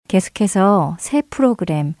계속해서 새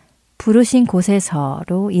프로그램 부르신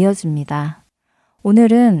곳에서로 이어집니다.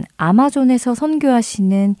 오늘은 아마존에서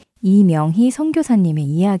선교하시는 이명희 선교사님의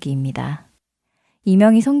이야기입니다.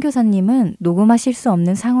 이명희 선교사님은 녹음하실 수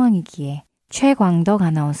없는 상황이기에 최광덕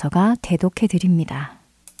아나운서가 대독해 드립니다.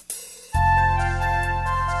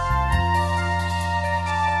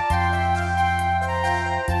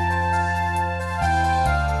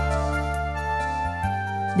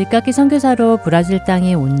 늦깎이 선교사로 브라질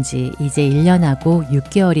땅에 온 지 이제 1년하고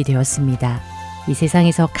 6개월이 되었습니다. 이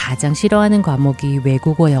세상에서 가장 싫어하는 과목이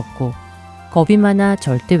외국어였고 겁이 많아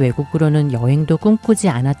절대 외국으로는 여행도 꿈꾸지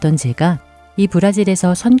않았던 제가 이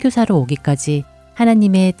브라질에서 선교사로 오기까지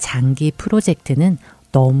하나님의 장기 프로젝트는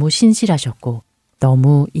너무 신실하셨고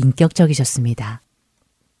너무 인격적이셨습니다.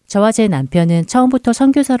 저와 제 남편은 처음부터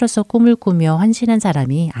선교사로서 꿈을 꾸며 헌신한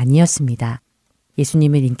사람이 아니었습니다.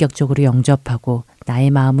 예수님을 인격적으로 영접하고 나의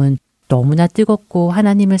마음은 너무나 뜨겁고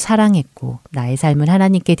하나님을 사랑했고 나의 삶을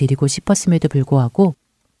하나님께 드리고 싶었음에도 불구하고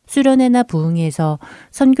수련회나 부흥회에서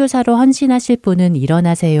선교사로 헌신하실 분은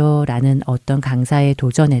일어나세요 라는 어떤 강사의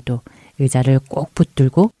도전에도 의자를 꼭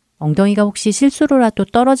붙들고 엉덩이가 혹시 실수로라도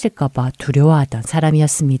떨어질까 봐 두려워하던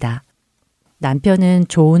사람이었습니다. 남편은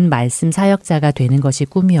좋은 말씀 사역자가 되는 것이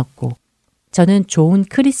꿈이었고 저는 좋은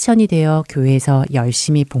크리스천이 되어 교회에서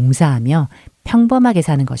열심히 봉사하며 평범하게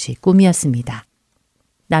사는 것이 꿈이었습니다.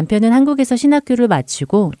 남편은 한국에서 신학교를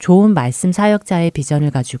마치고 좋은 말씀 사역자의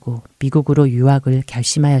비전을 가지고 미국으로 유학을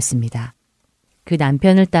결심하였습니다. 그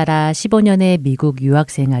남편을 따라 15년의 미국 유학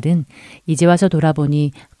생활은 이제 와서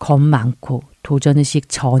돌아보니 겁 많고 도전의식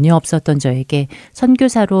전혀 없었던 저에게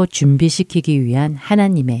선교사로 준비시키기 위한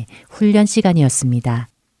하나님의 훈련 시간이었습니다.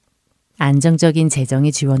 안정적인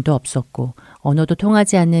재정의 지원도 없었고 언어도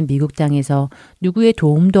통하지 않는 미국 땅에서 누구의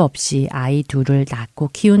도움도 없이 아이 둘을 낳고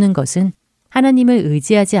키우는 것은 하나님을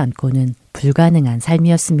의지하지 않고는 불가능한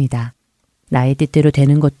삶이었습니다. 나의 뜻대로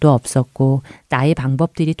되는 것도 없었고 나의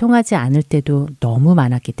방법들이 통하지 않을 때도 너무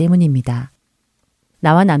많았기 때문입니다.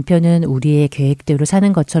 나와 남편은 우리의 계획대로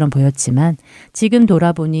사는 것처럼 보였지만 지금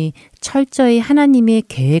돌아보니 철저히 하나님의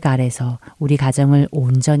계획 아래서 우리 가정을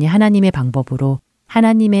온전히 하나님의 방법으로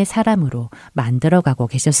하나님의 사람으로 만들어가고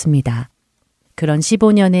계셨습니다. 그런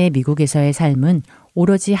 15년의 미국에서의 삶은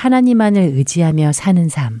오로지 하나님만을 의지하며 사는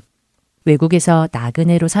삶, 외국에서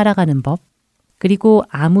나그네로 살아가는 법, 그리고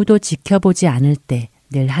아무도 지켜보지 않을 때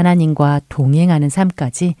늘 하나님과 동행하는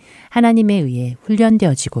삶까지 하나님에 의해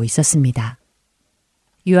훈련되어지고 있었습니다.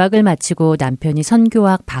 유학을 마치고 남편이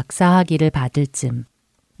선교학 박사학위를 받을 즈음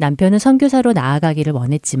남편은 선교사로 나아가기를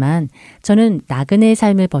원했지만 저는 나그네의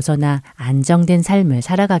삶을 벗어나 안정된 삶을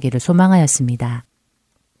살아가기를 소망하였습니다.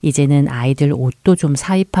 이제는 아이들 옷도 좀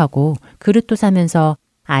사입하고 그릇도 사면서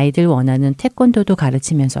아이들 원하는 태권도도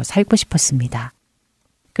가르치면서 살고 싶었습니다.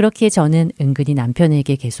 그렇기에 저는 은근히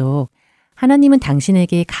남편에게 계속 하나님은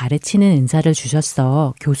당신에게 가르치는 은사를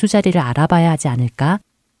주셨어. 교수 자리를 알아봐야 하지 않을까?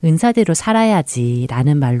 은사대로 살아야지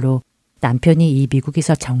라는 말로 남편이 이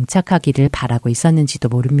미국에서 정착하기를 바라고 있었는지도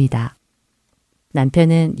모릅니다.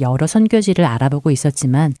 남편은 여러 선교지를 알아보고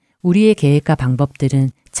있었지만 우리의 계획과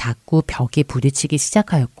방법들은 자꾸 벽에 부딪히기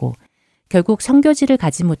시작하였고 결국 선교지를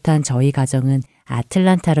가지 못한 저희 가정은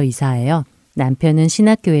아틀란타로 이사하여 남편은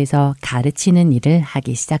신학교에서 가르치는 일을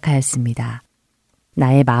하기 시작하였습니다.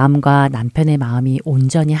 나의 마음과 남편의 마음이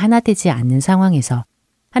온전히 하나 되지 않는 상황에서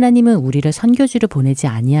하나님은 우리를 선교지로 보내지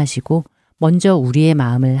아니하시고 먼저 우리의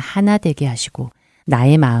마음을 하나 되게 하시고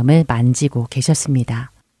나의 마음을 만지고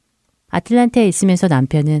계셨습니다. 아틀란타에 있으면서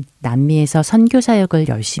남편은 남미에서 선교 사역을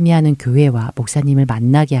열심히 하는 교회와 목사님을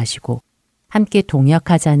만나게 하시고 함께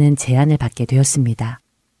동역하자는 제안을 받게 되었습니다.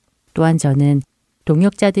 또한 저는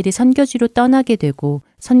동역자들이 선교지로 떠나게 되고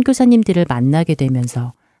선교사님들을 만나게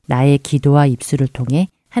되면서 나의 기도와 입술을 통해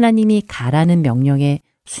하나님이 가라는 명령에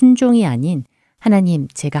순종이 아닌 하나님,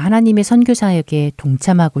 제가 하나님의 선교 사역에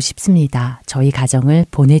동참하고 싶습니다. 저희 가정을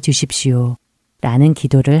보내주십시오. 라는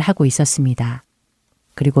기도를 하고 있었습니다.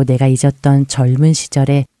 그리고 내가 잊었던 젊은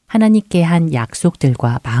시절에 하나님께 한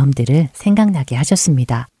약속들과 마음들을 생각나게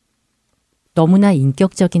하셨습니다. 너무나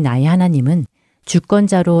인격적인 나의 하나님은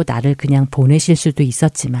주권자로 나를 그냥 보내실 수도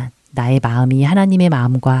있었지만 나의 마음이 하나님의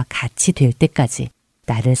마음과 같이 될 때까지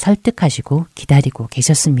나를 설득하시고 기다리고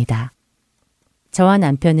계셨습니다. 저와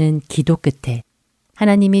남편은 기도 끝에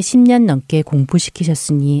하나님이 10년 넘게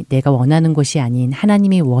공부시키셨으니 내가 원하는 곳이 아닌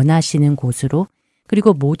하나님이 원하시는 곳으로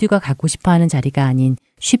그리고 모두가 가고 싶어하는 자리가 아닌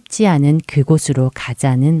쉽지 않은 그곳으로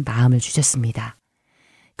가자는 마음을 주셨습니다.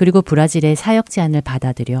 그리고 브라질의 사역 제안을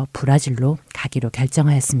받아들여 브라질로 가기로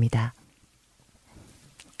결정하였습니다.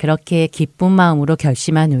 그렇게 기쁜 마음으로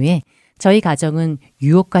결심한 후에 저희 가정은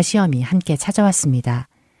유혹과 시험이 함께 찾아왔습니다.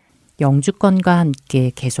 영주권과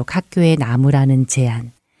함께 계속 학교에 남으라는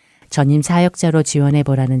제안, 전임 사역자로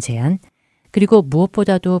지원해보라는 제안, 그리고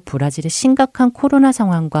무엇보다도 브라질의 심각한 코로나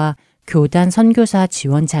상황과 교단 선교사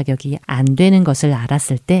지원 자격이 안 되는 것을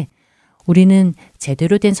알았을 때 우리는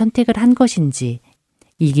제대로 된 선택을 한 것인지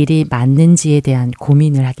이 길이 맞는지에 대한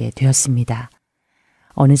고민을 하게 되었습니다.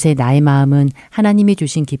 어느새 나의 마음은 하나님이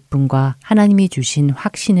주신 기쁨과 하나님이 주신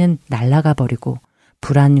확신은 날아가 버리고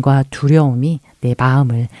불안과 두려움이 내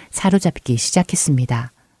마음을 사로잡기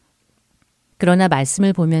시작했습니다. 그러나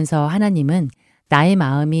말씀을 보면서 하나님은 나의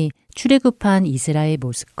마음이 출애굽한 이스라엘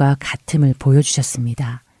모습과 같음을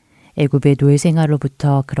보여주셨습니다. 애굽의 노예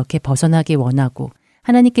생활로부터 그렇게 벗어나기 원하고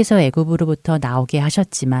하나님께서 애굽으로부터 나오게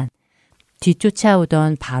하셨지만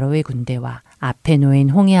뒤쫓아오던 바로의 군대와 앞에 놓인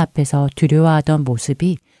홍해 앞에서 두려워하던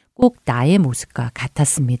모습이 꼭 나의 모습과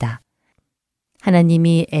같았습니다.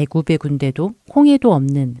 하나님이 애굽의 군대도 홍해도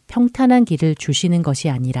없는 평탄한 길을 주시는 것이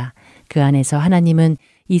아니라 그 안에서 하나님은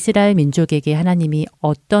이스라엘 민족에게 하나님이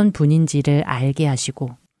어떤 분인지를 알게 하시고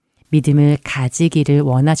믿음을 가지기를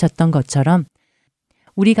원하셨던 것처럼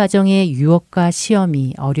우리 가정의 유혹과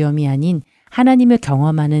시험이 어려움이 아닌 하나님을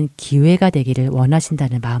경험하는 기회가 되기를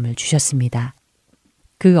원하신다는 마음을 주셨습니다.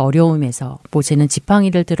 그 어려움에서 모세는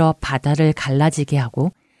지팡이를 들어 바다를 갈라지게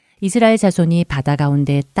하고 이스라엘 자손이 바다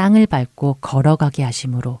가운데 땅을 밟고 걸어가게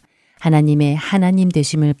하심으로 하나님의 하나님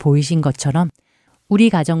되심을 보이신 것처럼 우리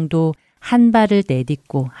가정도 한 발을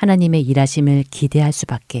내딛고 하나님의 일하심을 기대할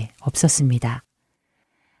수밖에 없었습니다.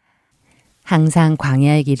 항상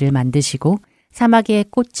광야의 길을 만드시고 사막에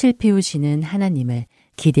꽃을 피우시는 하나님을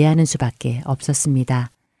기대하는 수밖에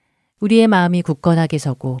없었습니다. 우리의 마음이 굳건하게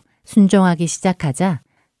서고 순종하기 시작하자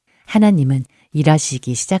하나님은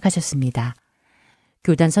일하시기 시작하셨습니다.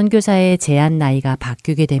 교단 선교사의 제한 나이가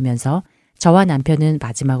바뀌게 되면서 저와 남편은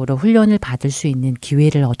마지막으로 훈련을 받을 수 있는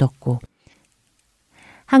기회를 얻었고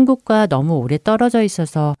한국과 너무 오래 떨어져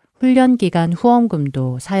있어서 훈련 기간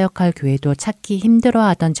후원금도 사역할 교회도 찾기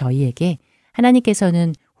힘들어하던 저희에게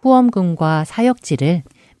하나님께서는 후원금과 사역지를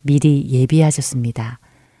미리 예비하셨습니다.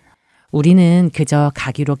 우리는 그저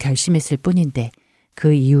가기로 결심했을 뿐인데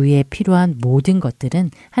그 이후에 필요한 모든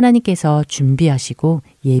것들은 하나님께서 준비하시고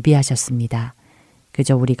예비하셨습니다.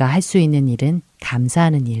 그저 우리가 할 수 있는 일은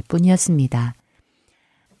감사하는 일 뿐이었습니다.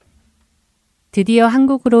 드디어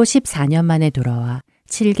한국으로 14년 만에 돌아와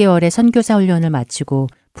 7개월의 선교사 훈련을 마치고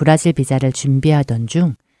브라질 비자를 준비하던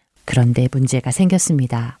중 그런데 문제가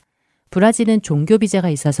생겼습니다. 브라질은 종교 비자가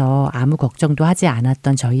있어서 아무 걱정도 하지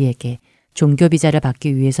않았던 저희에게 종교 비자를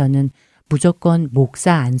받기 위해서는 무조건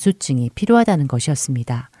목사 안수증이 필요하다는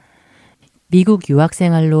것이었습니다. 미국 유학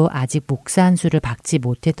생활로 아직 목사 안수를 받지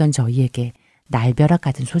못했던 저희에게 날벼락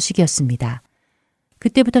같은 소식이었습니다.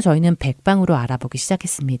 그때부터 저희는 백방으로 알아보기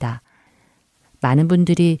시작했습니다. 많은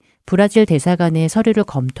분들이 브라질 대사관의 서류를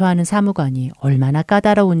검토하는 사무관이 얼마나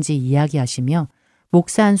까다로운지 이야기하시며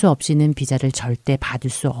목사 안수 없이는 비자를 절대 받을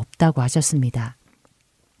수 없다고 하셨습니다.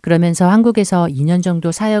 그러면서 한국에서 2년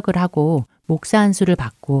정도 사역을 하고 목사 안수를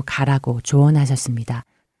받고 가라고 조언하셨습니다.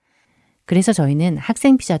 그래서 저희는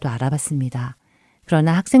학생 비자도 알아봤습니다.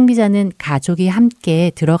 그러나 학생 비자는 가족이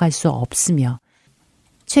함께 들어갈 수 없으며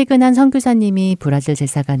최근 한 선교사님이 브라질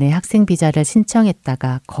대사관에 학생 비자를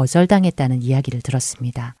신청했다가 거절당했다는 이야기를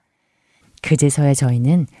들었습니다. 그제서야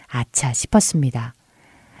저희는 아차 싶었습니다.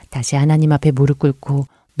 다시 하나님 앞에 무릎 꿇고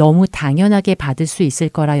너무 당연하게 받을 수 있을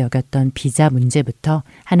거라 여겼던 비자 문제부터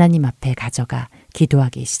하나님 앞에 가져가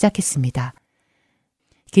기도하기 시작했습니다.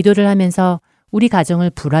 기도를 하면서 우리 가정을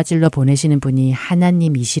브라질로 보내시는 분이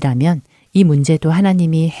하나님이시라면 이 문제도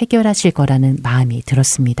하나님이 해결하실 거라는 마음이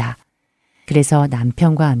들었습니다. 그래서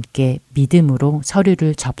남편과 함께 믿음으로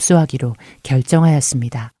서류를 접수하기로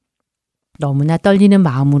결정하였습니다. 너무나 떨리는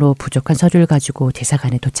마음으로 부족한 서류를 가지고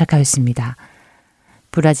대사관에 도착하였습니다.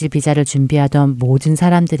 브라질 비자를 준비하던 모든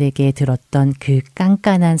사람들에게 들었던 그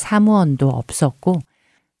깐깐한 사무원도 없었고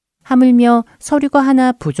하물며 서류가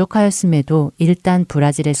하나 부족하였음에도 일단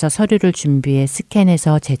브라질에서 서류를 준비해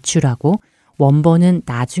스캔해서 제출하고 원본은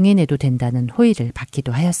나중에 내도 된다는 호의를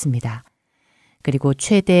받기도 하였습니다. 그리고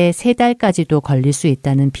최대 3달까지도 걸릴 수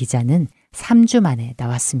있다는 비자는 3주 만에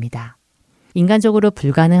나왔습니다. 인간적으로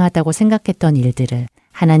불가능하다고 생각했던 일들을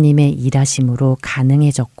하나님의 일하심으로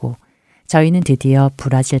가능해졌고 저희는 드디어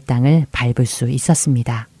브라질 땅을 밟을 수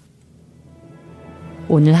있었습니다.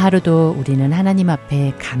 오늘 하루도 우리는 하나님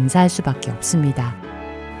앞에 감사할 수밖에 없습니다.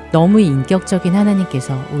 너무 인격적인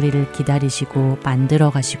하나님께서 우리를 기다리시고 만들어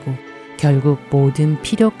가시고 결국 모든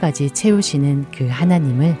필요까지 채우시는 그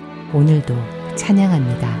하나님을 오늘도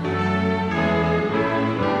찬양합니다.